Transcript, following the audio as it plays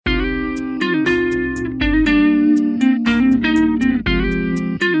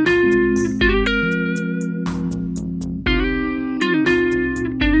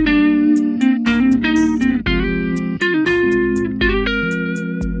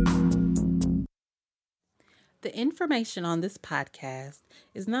The information on this podcast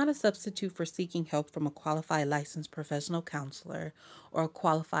is not a substitute for seeking help from a qualified licensed professional counselor or a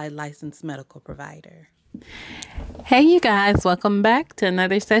qualified licensed medical provider. Hey, you guys, welcome back to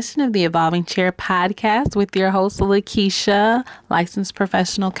another session of the Evolving Chair podcast with your host, Lakeisha, licensed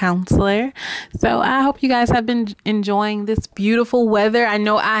professional counselor. So I hope you guys have been enjoying this beautiful weather. I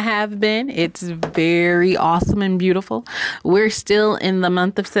know I have been. It's very awesome and beautiful. We're still in the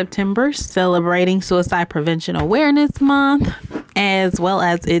month of September, celebrating Suicide Prevention Awareness Month, as well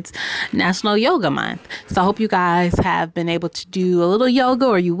as it's National Yoga Month. So I hope you guys have been able to do a little yoga,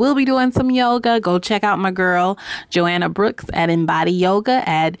 or you will be doing some yoga. Go check out my girl, Joanna Brooks at Embody Yoga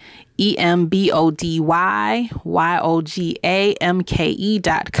at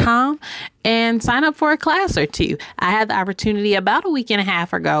EMBODYYOGAMKE.com and sign up for a class or two. I had the opportunity about a week and a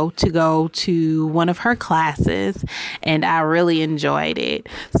half ago to go to one of her classes, and I really enjoyed it.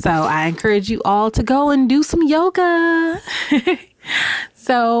 So I encourage you all to go and do some yoga.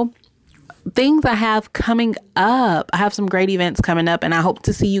 So things I have coming up. I have some great events coming up, and I hope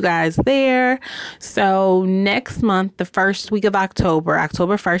to see you guys there. So next month, the first week of October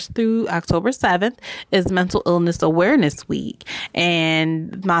 1st through October 7th, is Mental Illness Awareness Week.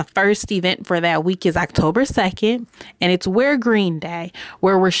 And my first event for that week is October 2nd, and it's Wear Green Day,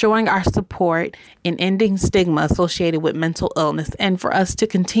 where we're showing our support in ending stigma associated with mental illness, and for us to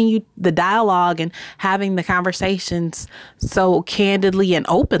continue the dialogue and having the conversations so candidly and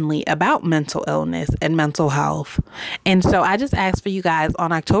openly about mental illness and mental health. And so I just asked for you guys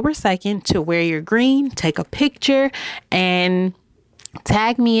on October 2nd to wear your green, take a picture, and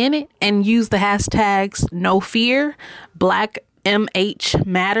tag me in it, and use the hashtags No Fear, Black MH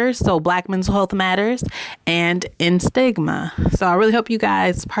Matters, so Black Mental Health Matters, and End Stigma. So I really hope you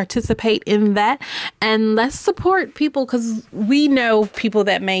guys participate in that, and let's support people, because we know people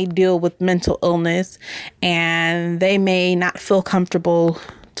that may deal with mental illness and they may not feel comfortable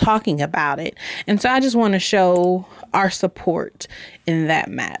talking about it. And so I just want to show our support in that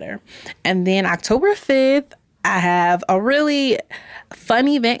matter. And then October 5th, I have a really fun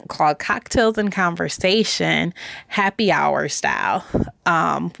event called Cocktails and Conversation, happy hour style,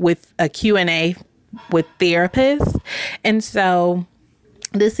 with a Q&A with therapists. And so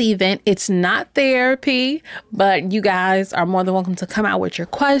this event, it's not therapy, but you guys are more than welcome to come out with your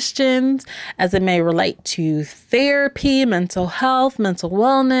questions as it may relate to therapy, mental health, mental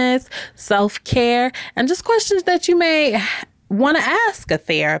wellness, self-care, and just questions that you may want to ask a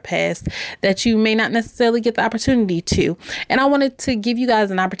therapist that you may not necessarily get the opportunity to. And I wanted to give you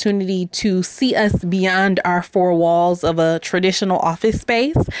guys an opportunity to see us beyond our four walls of a traditional office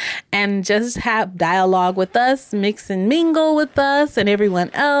space and just have dialogue with us, mix and mingle with us and everyone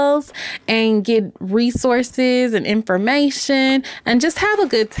else, and get resources and information and just have a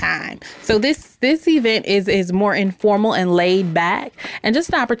good time. So this event is more informal and laid back, and just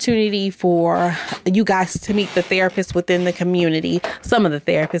an opportunity for you guys to meet the therapists within the community, some of the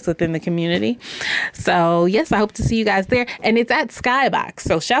therapists within the community. So yes, I hope to see you guys there. And it's at Skybox.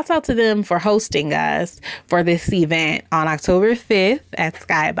 So shouts out to them for hosting us for this event on October 5th at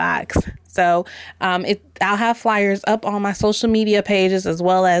Skybox. So I'll have flyers up on my social media pages as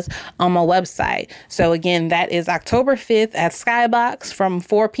well as on my website. So again, that is October 5th at Skybox from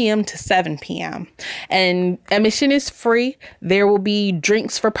 4 p.m. to 7 p.m. And admission is free. There will be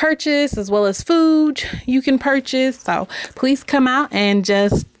drinks for purchase as well as food you can purchase. So please come out and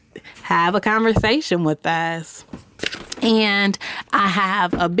just have a conversation with us. And I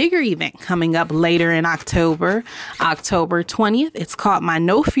have a bigger event coming up later in October 20th. It's called my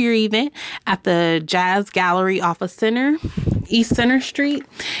No Fear event at the Jazz Gallery Office Center, East Center Street.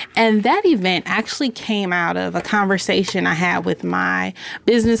 And that event actually came out of a conversation I had with my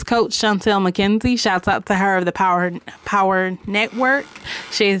business coach, Chantel McKenzie. Shouts out to her of the Power Network.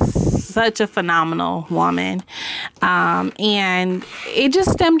 She's such a phenomenal woman. And it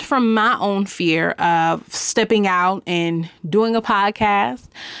just stemmed from my own fear of stepping out and doing a podcast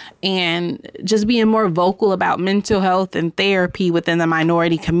and just being more vocal about mental health and therapy within the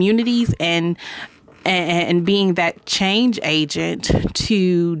minority communities, and being that change agent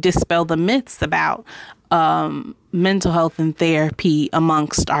to dispel the myths about mental health and therapy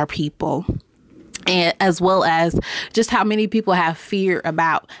amongst our people. And as well as just how many people have fear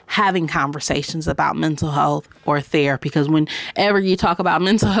about having conversations about mental health or therapy. Because whenever you talk about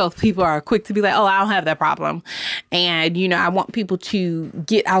mental health, people are quick to be like, oh, I don't have that problem. And, I want people to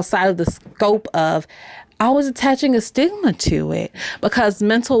get outside of the scope of always attaching a stigma to it, because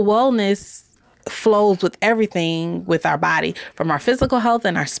mental wellness flows with everything with our body, from our physical health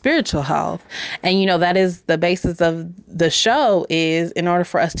and our spiritual health. And, that is the basis of the show, is in order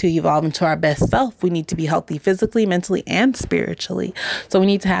for us to evolve into our best self, we need to be healthy physically, mentally, and spiritually. So we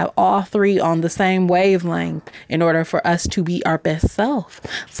need to have all three on the same wavelength in order for us to be our best self.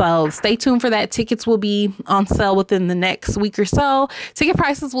 So stay tuned for that. Tickets will be on sale within the next week or so. Ticket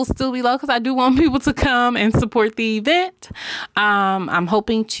prices will still be low because I do want people to come and support the event. I'm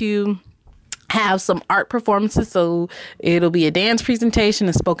hoping to have some art performances, so it'll be a dance presentation,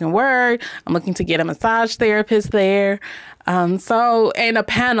 a spoken word. I'm looking to get a massage therapist there, and a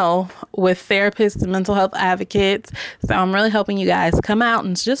panel with therapists and mental health advocates. So I'm really hoping you guys come out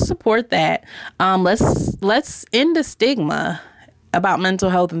and just support that. Let's end the stigma about mental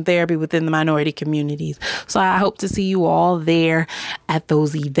health and therapy within the minority communities. So I hope to see you all there at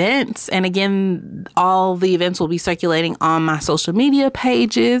those events. And again, all the events will be circulating on my social media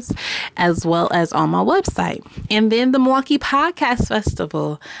pages as well as on my website. And then the Milwaukee Podcast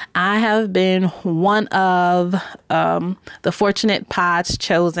Festival. I have been one of the fortunate pods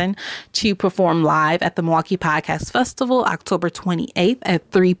chosen to perform live at the Milwaukee Podcast Festival, October 28th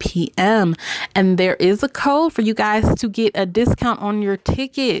at 3 p.m. And there is a code for you guys to get a discount on your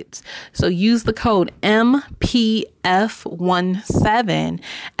tickets. So use the code MPF17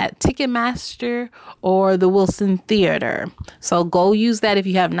 at Ticketmaster or the Wilson Theater. So go use that if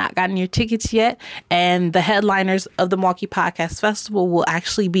you have not gotten your tickets yet. And the headliners of the Milwaukee Podcast Festival will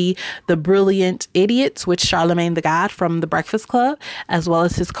actually be the Brilliant Idiots with Charlemagne the God from The Breakfast Club, as well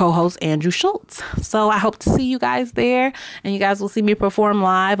as his co-host Andrew Schultz. So I hope to see you guys there, and you guys will see me perform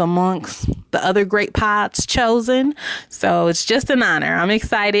live amongst the other great pods chosen. So it's just an honor. I'm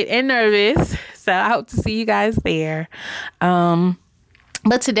excited and nervous. So I hope to see you guys there.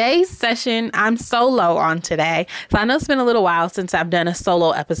 But today's session, I'm solo on today. So I know it's been a little while since I've done a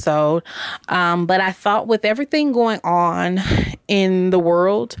solo episode. But I thought with everything going on in the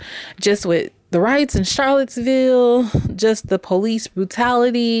world, just with the riots in Charlottesville, just the police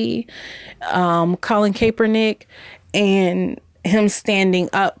brutality, Colin Kaepernick, and him standing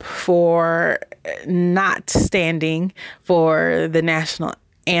up for not standing for the national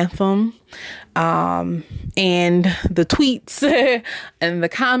anthem, and the tweets and the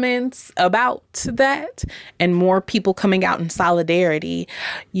comments about that, and more people coming out in solidarity,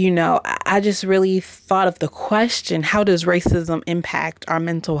 I just really thought of the question, how does racism impact our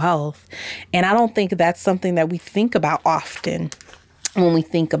mental health? And I don't think that's something that we think about often when we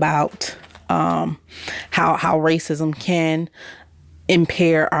think about how racism can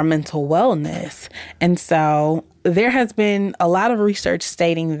impair our mental wellness. And so there has been a lot of research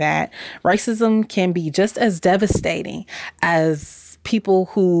stating that racism can be just as devastating as people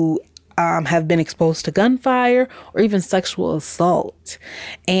who have been exposed to gunfire or even sexual assault.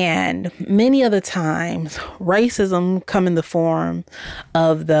 And many of the times, racism come in the form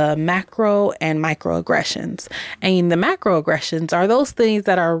of the macro and microaggressions. And the macroaggressions are those things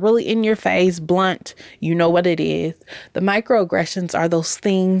that are really in your face, blunt, you know what it is. The microaggressions are those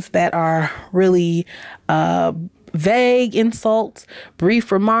things that are really vague insults,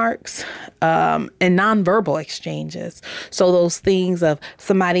 brief remarks, and nonverbal exchanges. So those things of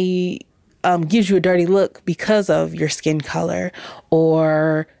somebody gives you a dirty look because of your skin color,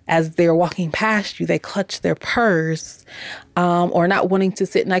 or as they're walking past you, they clutch their purse, or not wanting to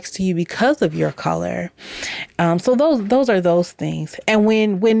sit next to you because of your color. So those are those things. And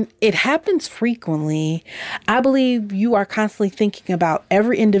when it happens frequently, I believe you are constantly thinking about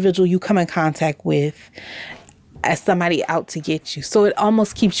every individual you come in contact with as somebody out to get you. So it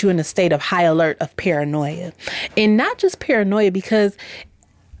almost keeps you in a state of high alert of paranoia. And not just paranoia, because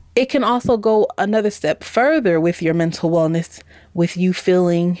it can also go another step further with your mental wellness, with you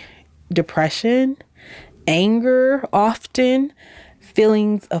feeling depression, anger, often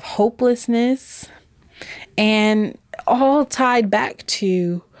feelings of hopelessness, and all tied back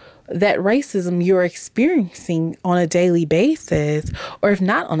to that racism you're experiencing on a daily basis, or if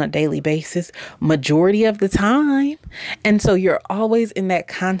not on a daily basis, majority of the time. And so you're always in that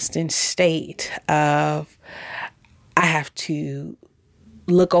constant state of, I have to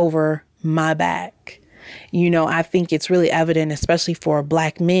look over my back. I think it's really evident, especially for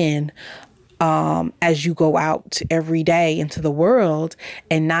Black men, as you go out every day into the world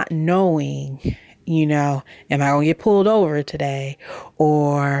and not knowing, am I going to get pulled over today?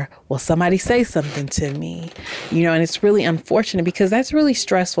 Or will somebody say something to me? And it's really unfortunate, because that's really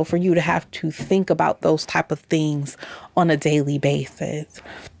stressful for you to have to think about those type of things on a daily basis.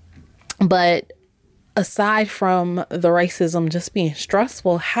 But aside from the racism just being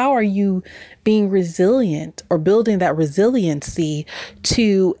stressful, how are you being resilient or building that resiliency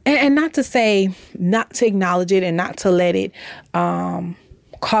to, and not to say, not to acknowledge it and not to let it,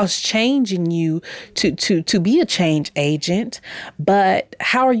 cause change in you to be a change agent, but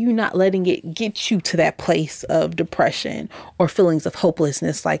how are you not letting it get you to that place of depression or feelings of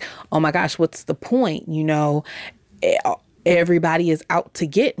hopelessness? Like, oh my gosh, what's the point? Everybody is out to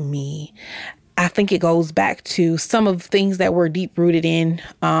get me. I think it goes back to some of the things that we're deep rooted in,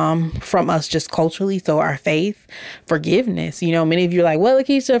 from us just culturally. So our faith, forgiveness, many of you are like, well,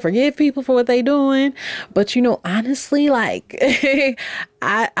 Lakeisha, forgive people for what they doing. But, honestly, like,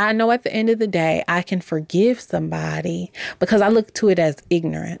 I know at the end of the day, I can forgive somebody because I look to it as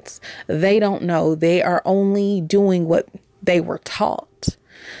ignorance. They don't know. They are only doing what they were taught.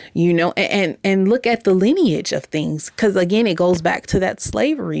 And look at the lineage of things, because again, it goes back to that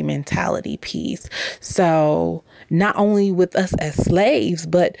slavery mentality piece. So not only with us as slaves,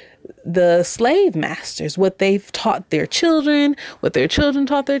 but the slave masters, what they've taught their children, what their children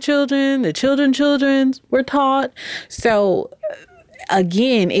taught their children, the children's were taught. So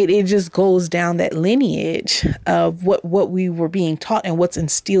again, it just goes down that lineage of what we were being taught and what's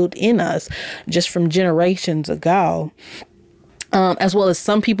instilled in us just from generations ago. As well as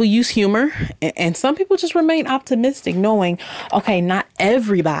some people use humor and some people just remain optimistic, knowing, okay, not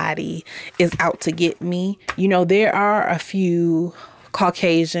everybody is out to get me. There are a few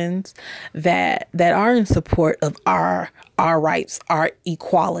Caucasians that are in support of our rights, our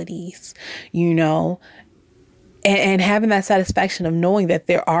equalities, and having that satisfaction of knowing that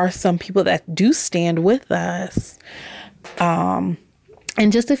there are some people that do stand with us. And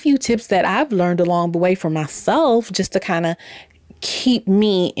just a few tips that I've learned along the way for myself, just to kind of keep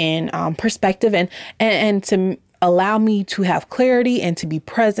me in perspective and to allow me to have clarity and to be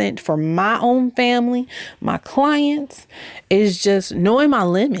present for my own family, my clients, is just knowing my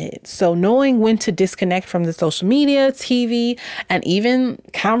limits. So knowing when to disconnect from the social media, TV, and even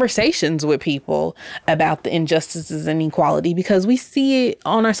conversations with people about the injustices and equality, because we see it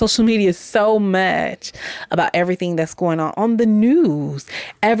on our social media so much about everything that's going on the news,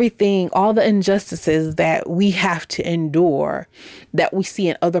 everything, all the injustices that we have to endure that we see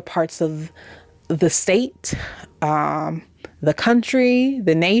in other parts of the state, the country,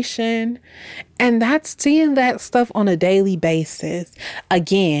 the nation. And that's seeing that stuff on a daily basis,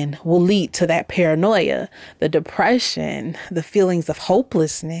 again, will lead to that paranoia, the depression, the feelings of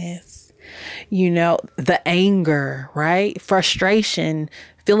hopelessness, the anger, right? Frustration,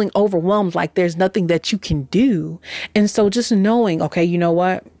 feeling overwhelmed, like there's nothing that you can do. And so just knowing, okay, you know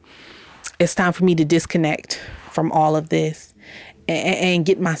what? It's time for me to disconnect from all of this and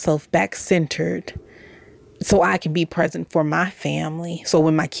get myself back centered so I can be present for my family. So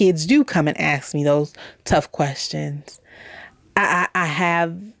when my kids do come and ask me those tough questions, I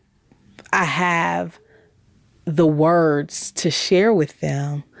have the words to share with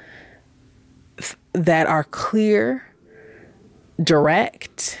them that are clear,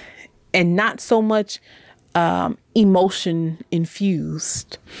 direct, and not so much emotion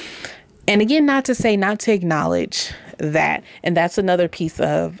infused. And again, not to acknowledge that. And that's another piece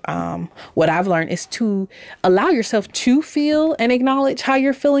of what I've learned, is to allow yourself to feel and acknowledge how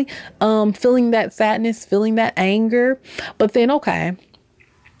you're feeling, feeling that sadness, feeling that anger. But then, okay,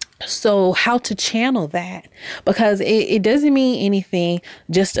 so how to channel that? Because it doesn't mean anything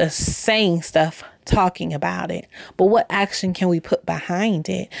just us saying stuff, talking about it, but what action can we put behind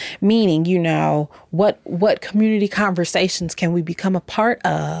it? Meaning, what community conversations can we become a part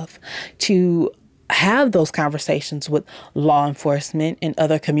of to have those conversations with law enforcement and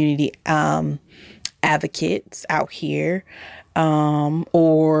other community advocates out here.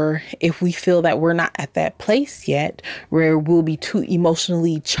 Or if we feel that we're not at that place yet where we'll be too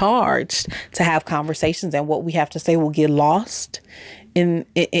emotionally charged to have conversations and what we have to say will get lost in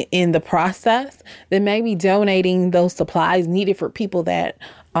the process, then maybe donating those supplies needed for people that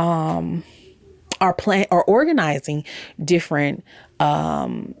are organizing different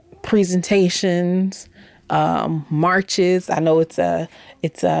presentations, marches. I know it's a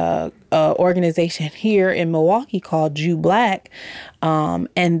organization here in Milwaukee called Jew Black,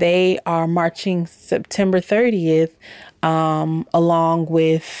 and they are marching September 30th, along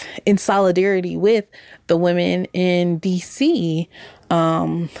with, in solidarity with the women in DC,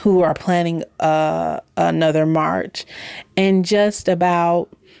 who are planning another march, and just about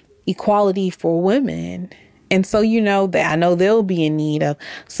equality for women. And so, that I know they'll be in need of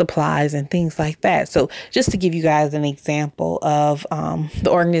supplies and things like that. So just to give you guys an example of the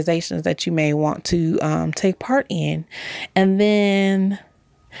organizations that you may want to take part in. And then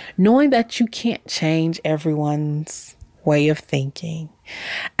knowing that you can't change everyone's way of thinking.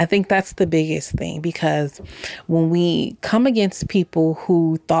 I think that's the biggest thing, because when we come against people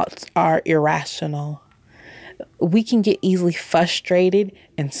whose thoughts are irrational, we can get easily frustrated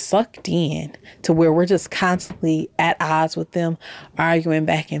and sucked in to where we're just constantly at odds with them, arguing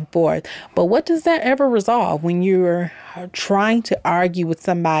back and forth. But what does that ever resolve when you're trying to argue with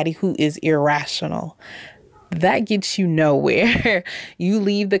somebody who is irrational? That gets you nowhere. You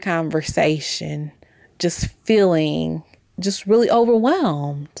leave the conversation just feeling just really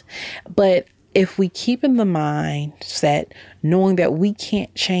overwhelmed. But if we keep in the mindset, knowing that we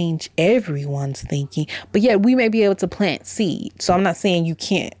can't change everyone's thinking, but yet we may be able to plant seeds. So I'm not saying you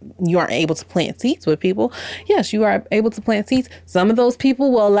aren't able to plant seeds with people. Yes, you are able to plant seeds. Some of those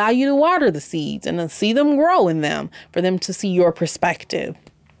people will allow you to water the seeds and then see them grow in them for them to see your perspective.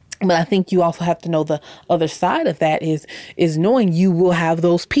 But I think you also have to know the other side of that is knowing you will have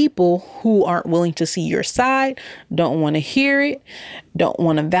those people who aren't willing to see your side, don't want to hear it, don't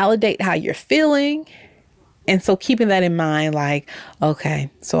want to validate how you're feeling. And so keeping that in mind, like, okay,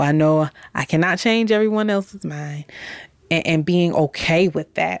 so I know I cannot change everyone else's mind, and being okay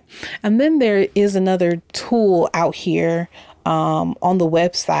with that. And then there is another tool out here on the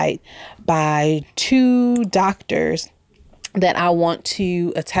website by two doctors that I want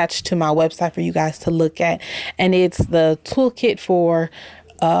to attach to my website for you guys to look at. And it's the toolkit for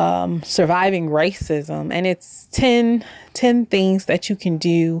surviving racism. And it's 10 things that you can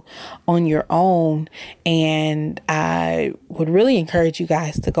do on your own. And I would really encourage you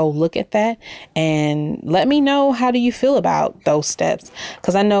guys to go look at that and let me know, how do you feel about those steps?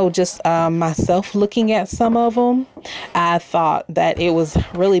 Because I know just myself looking at some of them, I thought that it was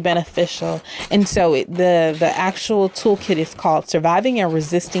really beneficial. And so the actual toolkit is called Surviving and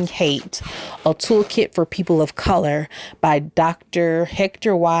Resisting Hate, a toolkit for people of color by Dr.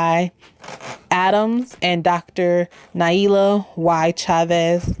 Hector Y. Adams and Dr. Naila Y.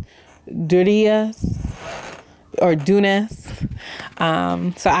 Chavez Dunes.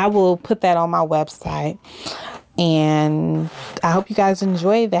 So I will put that on my website, and I hope you guys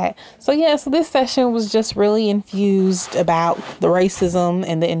enjoy that. So this session was just really infused about the racism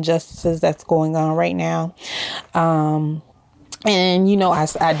and the injustices that's going on right now. And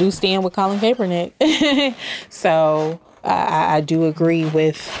I do stand with Colin Kaepernick. So I do agree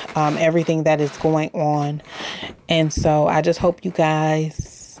with everything that is going on. And so I just hope you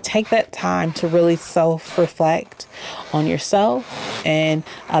guys take that time to really self-reflect on yourself and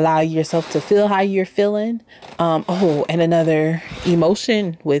allow yourself to feel how you're feeling. And another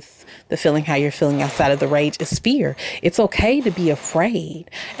emotion with the feeling how you're feeling outside of the rage is fear. It's okay to be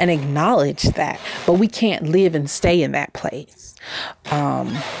afraid and acknowledge that, but we can't live and stay in that place.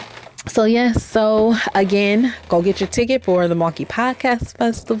 So again, go get your ticket for the Milwaukee Podcast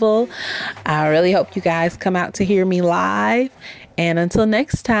Festival. I really hope you guys come out to hear me live. And until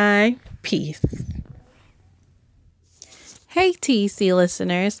next time, peace. Hey, TEC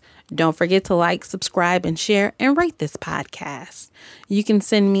listeners, don't forget to like, subscribe, and share and rate this podcast. You can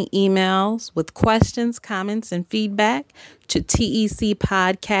send me emails with questions, comments, and feedback to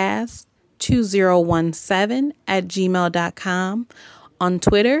tecpodcast2017@gmail.com. On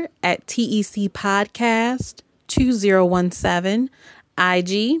Twitter at tecpodcast2017,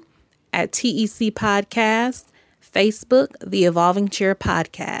 IG at tecpodcast, Facebook, The Evolving Chair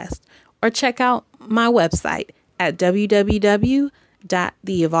Podcast, or check out my website at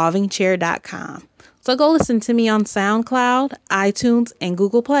www.theevolvingchair.com. So go listen to me on SoundCloud, iTunes, and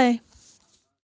Google Play.